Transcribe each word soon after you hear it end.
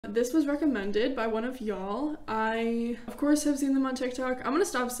this was recommended by one of y'all. I, of course, have seen them on TikTok. I'm gonna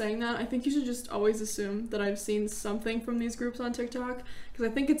stop saying that. I think you should just always assume that I've seen something from these groups on TikTok, because I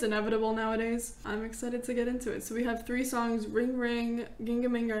think it's inevitable nowadays. I'm excited to get into it. So we have 3 songs: Ring Ring, Ginga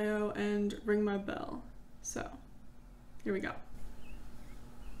Mingayo, and Ring My Bell. So, here we go.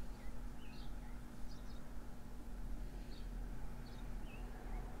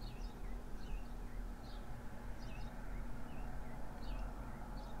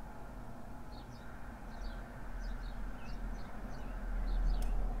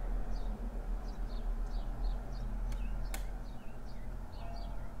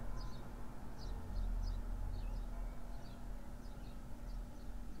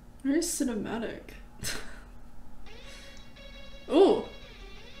 Very cinematic. Ooh.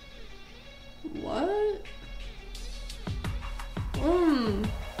 What?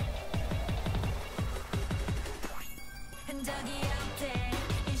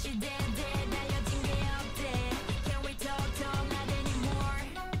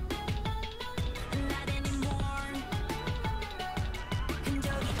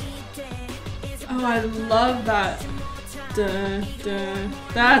 Oh, I love that. Duh, duh.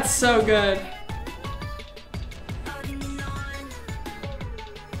 That's so good.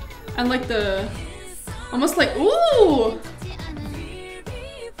 And like the, almost like, ooh!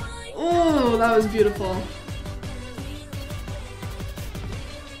 Ooh, that was beautiful.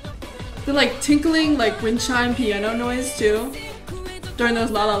 The like tinkling like wind chime piano noise too, during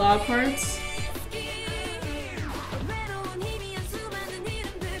those la la la parts.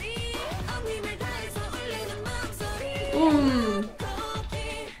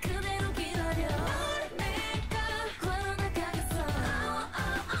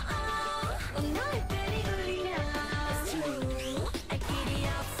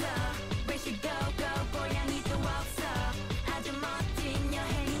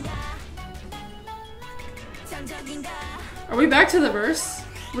 Are we back to the verse?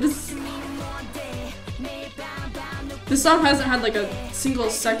 What is... This song hasn't had like a single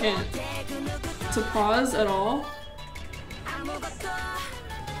second to pause at all.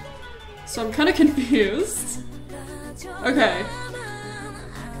 So I'm kind of confused. Okay.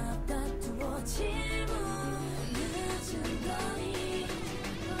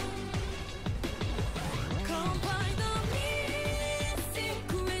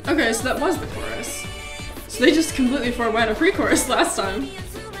 Okay, so that was the chorus. So they just completely forwent a pre-chorus last time.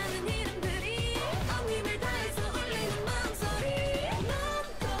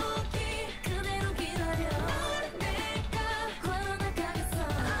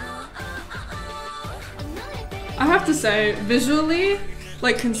 I have to say, visually,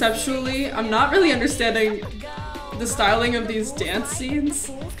 like conceptually, I'm not really understanding the styling of these dance scenes.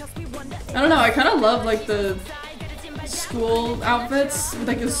 I don't know, I kind of love like the school outfits with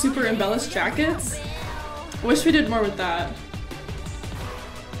like the super embellished jackets. I wish we did more with that.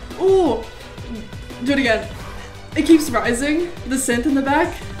 Ooh! Do it again. It keeps rising. The synth in the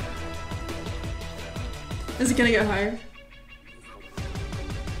back. Is it gonna get higher?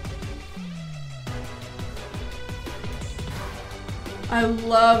 I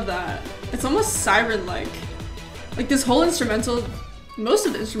love that. It's almost siren-like. Like this whole instrumental, most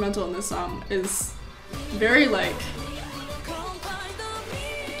of the instrumental in this song is very like,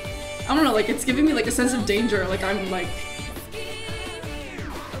 I don't know, like it's giving me like a sense of danger. Like I'm like,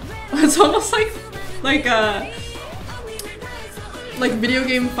 it's almost like video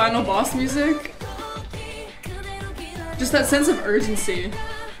game final boss music. Just that sense of urgency.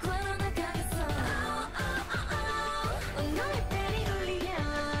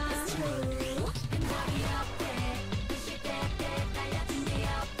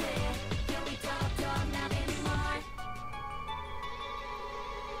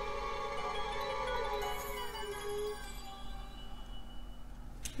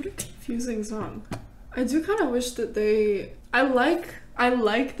 What a confusing song. I do kind of wish that they... I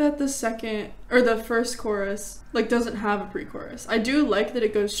like that the second, or the first chorus, like doesn't have a pre-chorus. I do like that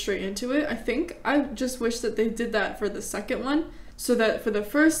it goes straight into it. I think I just wish that they did that for the second one, so that for the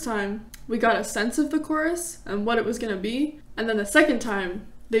first time, we got a sense of the chorus and what it was gonna be, and then the second time,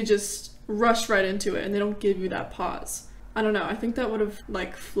 they just rush right into it and they don't give you that pause. I don't know, I think that would have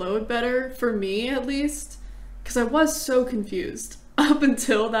like flowed better, for me at least, because I was so confused up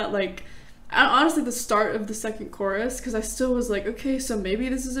until that like, honestly the start of the second chorus, because I still was like, okay, so maybe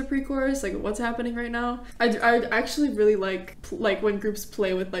this is a pre-chorus, like what's happening right now? I actually really like when groups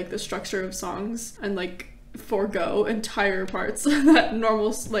play with like the structure of songs and like forego entire parts that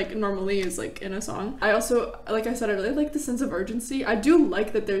normally is like in a song. I also, like I said, I really like the sense of urgency. I do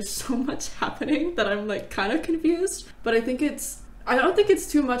like that there's so much happening that I'm like kind of confused, but I think it's I don't think it's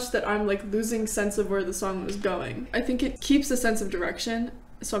too much that I'm like losing sense of where the song was going. I think it keeps a sense of direction,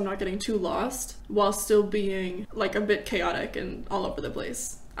 so I'm not getting too lost while still being like a bit chaotic and all over the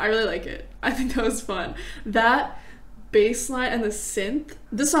place. I really like it. I think that was fun. That bass line and the synth,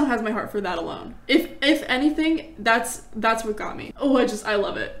 this song has my heart for that alone. If anything, that's what got me. Oh, I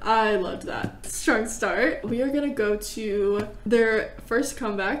love it. I loved that. Strong start. We are gonna go to their first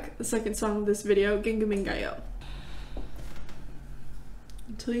comeback, the second song of this video, Gengumingayo.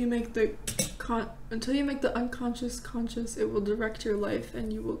 Until you make the unconscious conscious, it will direct your life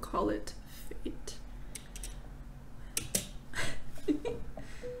and you will call it fate.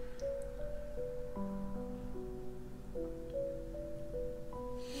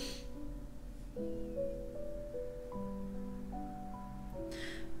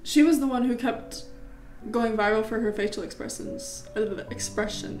 She was the one who kept going viral for her facial expressions,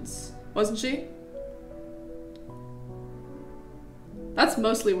 wasn't she? That's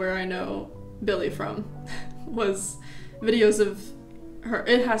mostly where I know Billlie from, was videos of her.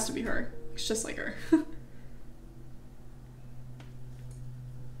 It has to be her. It's just like her.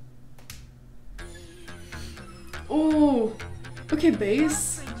 Oh, okay,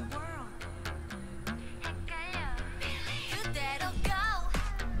 bass.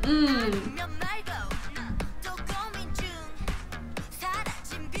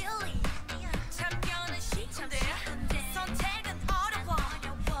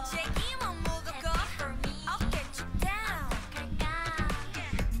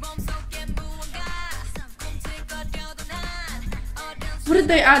 What did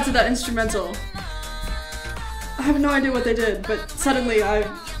they add to that instrumental? I have no idea what they did, but suddenly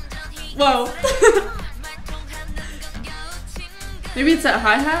whoa. Maybe it's that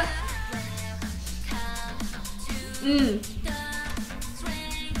hi-hat?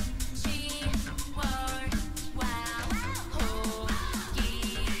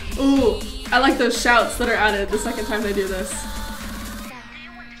 Ooh, I like those shouts that are added the second time they do this.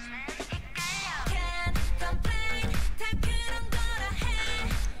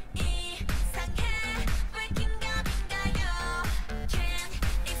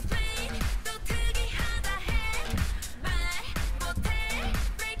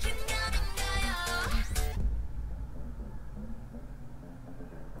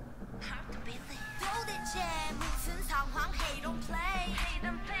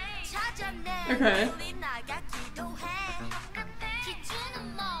 Okay.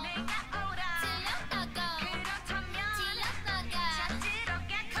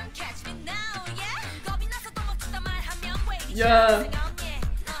 Yeah.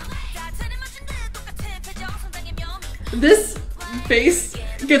 This bass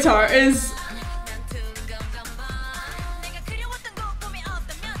guitar is...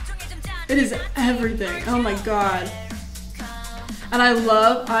 It is everything. Oh my god. And I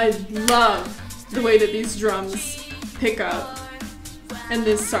love the way that these drums pick up in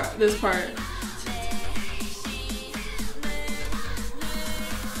this part.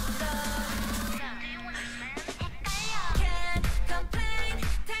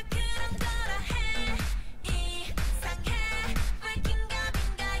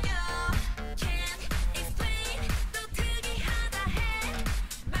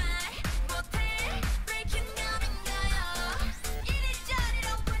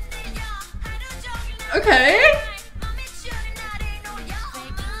 Okay.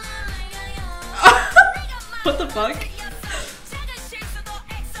 What the fuck?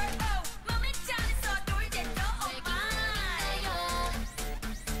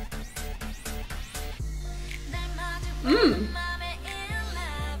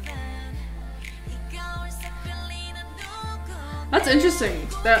 That's interesting.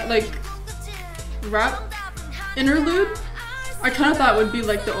 That like rap interlude, I kind of thought would be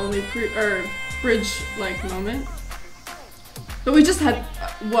like the only bridge like moment, but we just had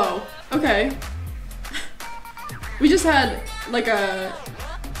whoa, okay. We just had like a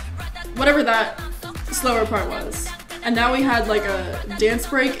whatever that slower part was, and now we had like a dance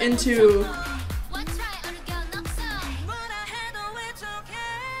break into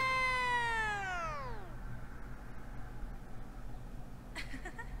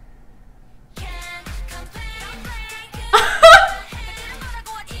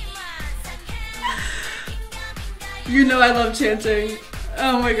You know I love chanting.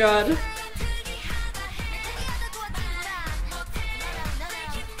 Oh my god.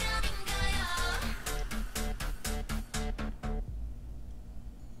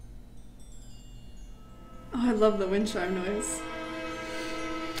 Oh, I love the wind chime noise.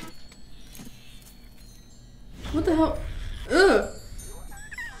 What the hell? Ugh.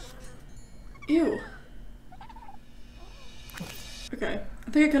 Ew.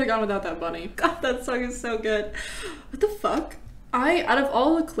 could have gone without that bunny. God, that song is so good. What the fuck? Out of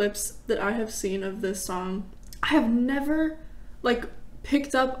all the clips that I have seen of this song, I have never, like,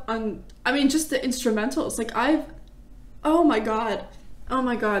 picked up on, I mean, just the instrumentals. Like, oh my god, the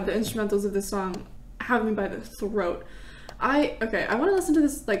instrumentals of this song have me by the throat. Okay, I want to listen to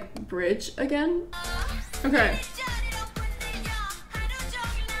this, like, bridge again. Okay.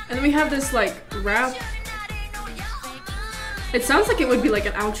 And then we have this, like, rap. It sounds like it would be, like,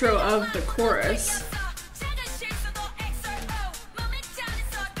 an outro of the chorus.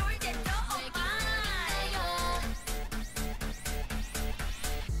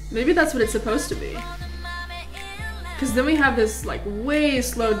 Maybe that's what it's supposed to be. Because then we have this, like, way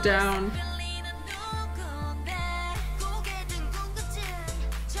slowed down.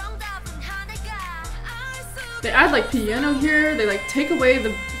 They add, like, piano here. They, like, take away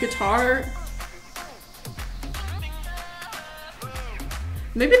the guitar.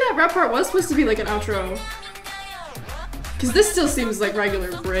 Maybe that rap part was supposed to be, like, an outro. Because this still seems like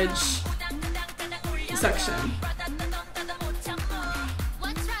regular bridge section.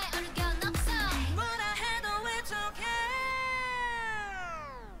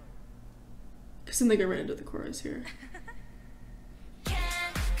 Because then they get right into the chorus here.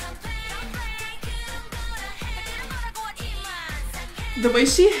 The way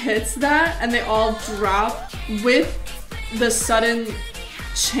she hits that and they all drop with the sudden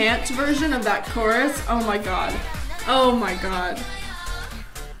chant version of that chorus, oh my god. Oh my god.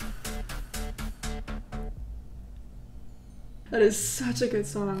 That is such a good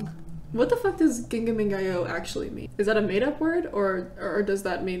song. What the fuck does Gingamingayo actually mean? Is that a made-up word or does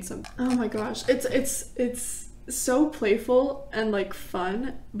that mean something? Oh my gosh. It's so playful and like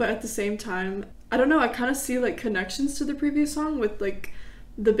fun, but at the same time, I don't know, I kind of see like connections to the previous song with like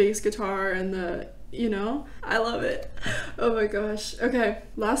the bass guitar and the, you know? I love it. Oh my gosh. Okay,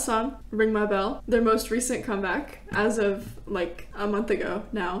 last song, Ring My Bell. Their most recent comeback as of like a month ago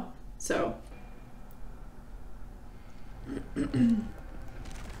now, so.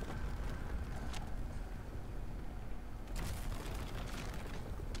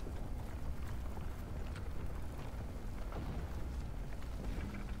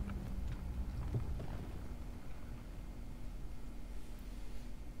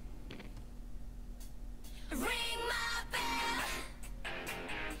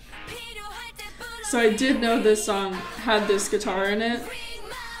 So I did know this song had this guitar in it.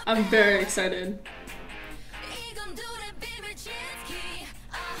 I'm very excited.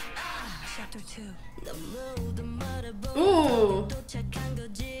 Ooh.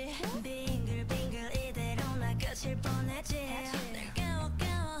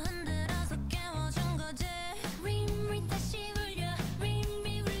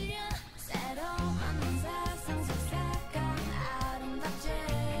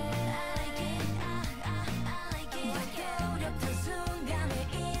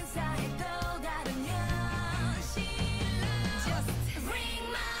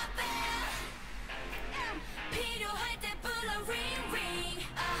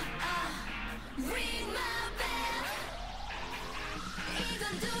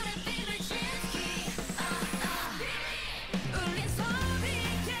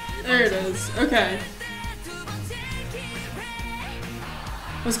 There it is. Okay.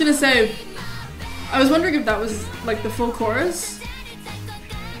 I was gonna say, I was wondering if that was like the full chorus.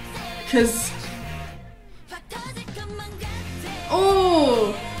 Cause,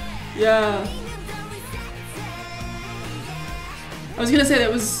 oh, yeah. I was gonna say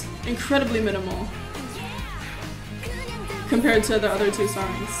that was incredibly minimal compared to the other two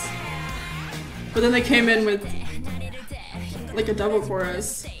songs. But then they came in with like a double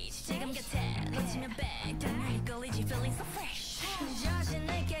chorus.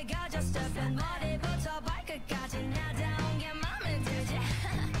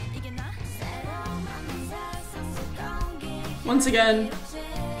 Once again,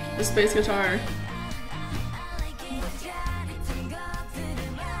 the bass guitar.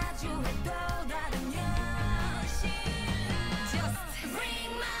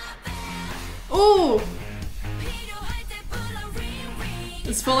 Ooh!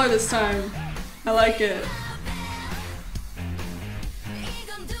 It's fuller this time. I like it.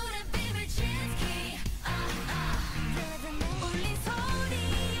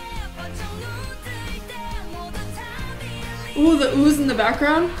 Ooh, the oohs in the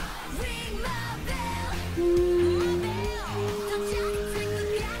background.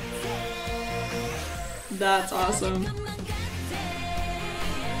 That's awesome.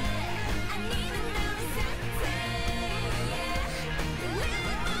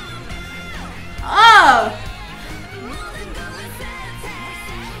 Ah!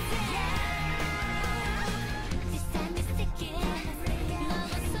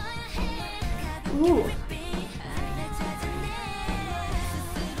 Ooh.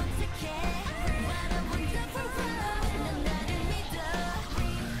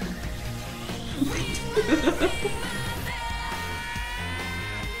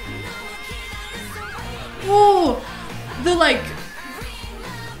 Oh, the like,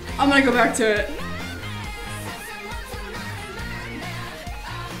 I'm gonna go back to it.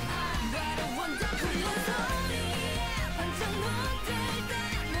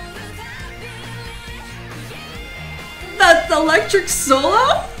 That electric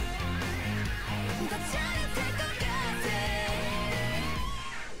solo?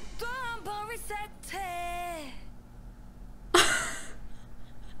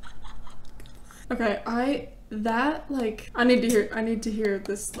 Okay, I need to hear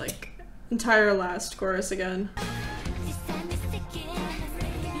this like entire last chorus again.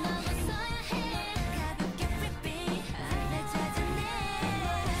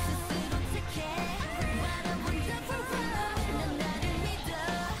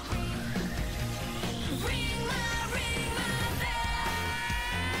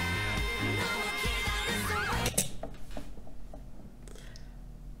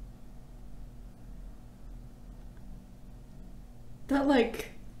 That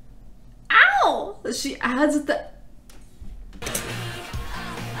like, ow! She adds the.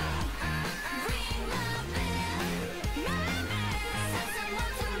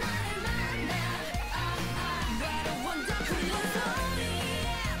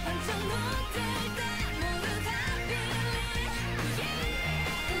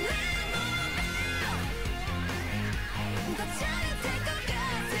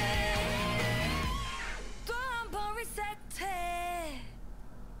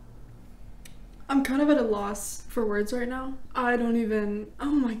 I'm kind of at a loss for words right now. I don't even,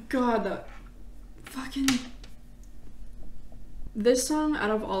 oh my god, that fucking, this song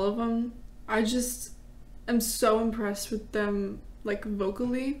out of all of them, I just am so impressed with them like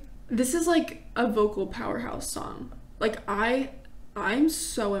vocally. This is like a vocal powerhouse song. Like I'm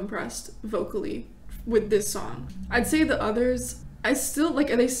so impressed vocally with this song. I'd say the others, I still like,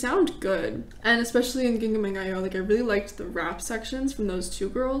 they sound good, and especially in Gingham like I really liked the rap sections from those two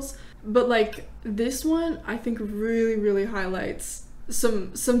girls, but like this one I think really highlights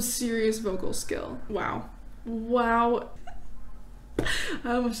some serious vocal skill. Wow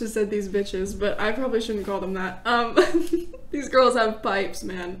I almost just said these bitches, but I probably shouldn't call them that. These girls have pipes,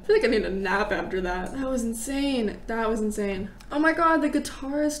 man. I feel like I need a nap after that. That was insane. That was insane. Oh my god, the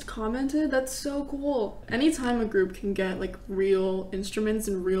guitarist commented. That's so cool. Anytime a group can get like real instruments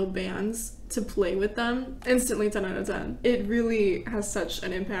and real bands to play with them, instantly 10 out of 10. It really has such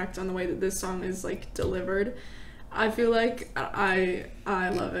an impact on the way that this song is like delivered. I feel like I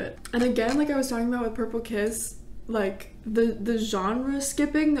love it. And again, like I was talking about with Purple Kiss, like the genre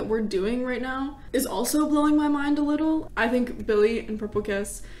skipping that we're doing right now is also blowing my mind a little. I think Billlie and Purple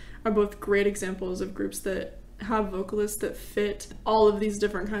Kiss are both great examples of groups that have vocalists that fit all of these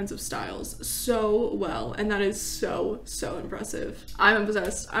different kinds of styles so well, and that is so impressive. I'm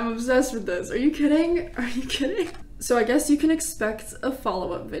obsessed with this. Are you kidding? Are you kidding? So I guess you can expect a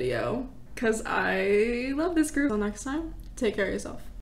follow-up video because I love this group. Until next time, take care of yourself.